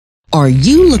Are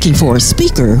you looking for a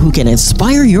speaker who can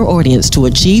inspire your audience to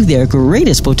achieve their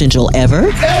greatest potential ever?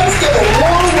 Let's give a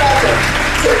warm welcome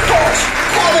to Coach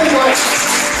Kevin Brown.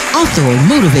 Author,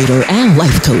 motivator, and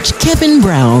life coach Kevin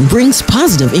Brown brings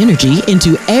positive energy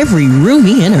into every room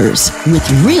he enters with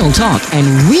real talk and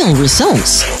real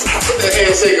results. Put that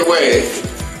handshake away.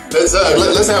 Let's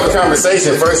have a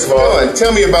conversation first of all. And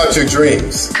tell me about your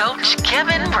dreams. Coach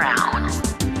Kevin Brown.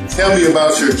 Tell me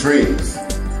about your dreams.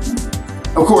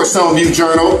 Of course, some of you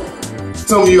journal.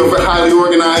 Some of you are highly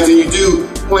organized and you do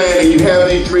plan and you have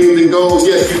these dreams and goals.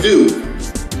 Yes, you do.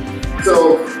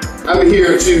 So I'm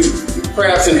here to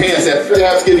perhaps enhance that,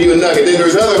 perhaps give you a nugget. Then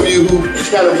there's other of you who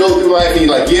kind of go through life and you're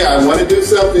like, yeah, I want to do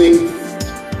something.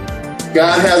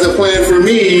 God has a plan for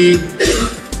me,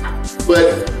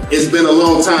 but it's been a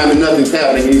long time and nothing's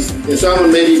happening. And so I'm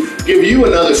going to maybe give you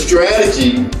another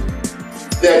strategy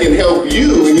that can help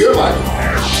you in your life.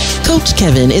 Coach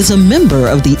Kevin is a member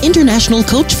of the International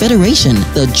Coach Federation,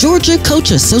 the Georgia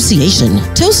Coach Association,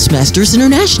 Toastmasters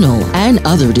International, and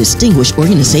other distinguished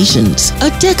organizations. A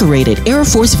decorated Air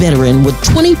Force veteran with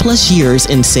 20-plus years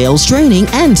in sales training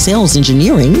and sales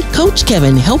engineering, Coach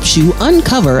Kevin helps you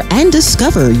uncover and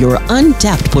discover your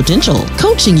untapped potential,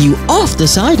 coaching you off the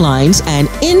sidelines and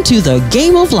into the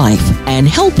game of life, and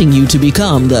helping you to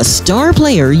become the star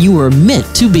player you were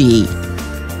meant to be.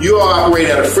 You all operate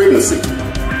at a frequency.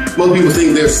 Most people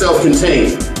think they're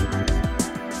self-contained,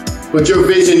 but your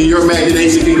vision and your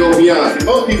imagination can go beyond.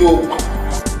 Most people,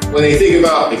 when they think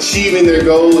about achieving their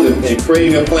goals and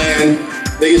creating a plan,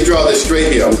 they just draw this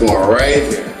straight here. I'm going right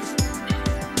here.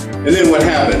 And then what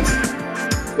happens?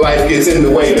 Life gets in the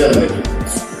way, doesn't it?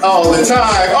 All the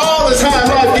time,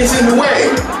 life gets in the way.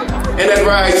 And that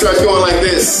ride starts going like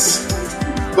this.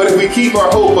 But if we keep our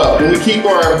hope up and we keep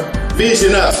our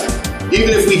vision up, even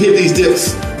if we hit these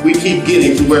dips, we keep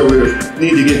getting to where we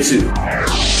need to get to.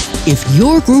 If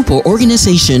your group or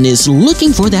organization is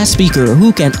looking for that speaker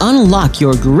who can unlock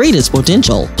your greatest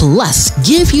potential, plus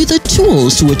give you the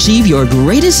tools to achieve your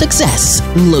greatest success,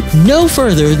 look no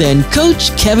further than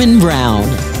Coach Kevin Brown.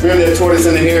 Remember that tortoise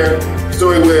and the hare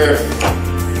story where,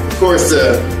 of course,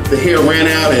 the hare ran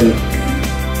out and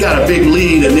got a big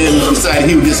lead and then decided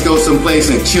he would just go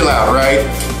someplace and chill out, right?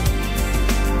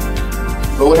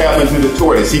 But what happened to the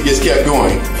tortoise? He just kept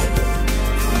going.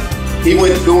 He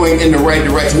went going in the right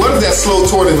direction. What if that slow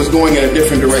tortoise was going in a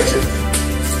different direction?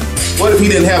 What if he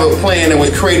didn't have a plan that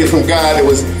was created from God, that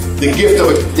was the gift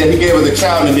that he gave as a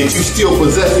child, and that you still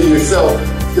possess in yourself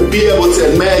to be able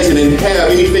to imagine and have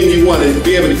anything you want and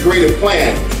be able to create a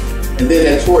plan? And then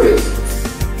that tortoise,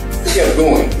 he kept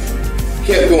going,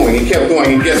 and kept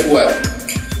going, and guess what?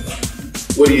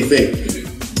 What do you think?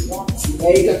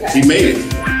 He made it.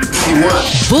 He won.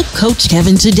 Book Coach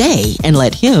Kevin today and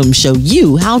let him show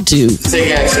you how to take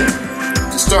action.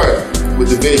 Start with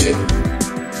the vision.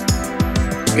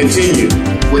 Continue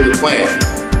with the plan.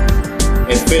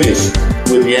 And finish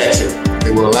with the action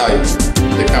that will allow you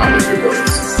to accomplish your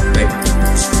goals. Thank you.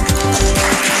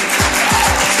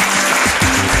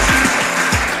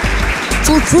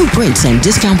 For group rates and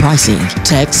discount pricing,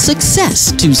 text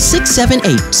SUCCESS to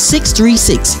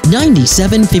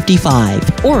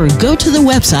 678-636-9755 or go to the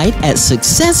website at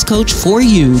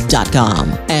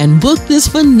successcoach4u.com and book this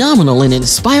phenomenal and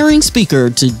inspiring speaker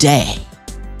today.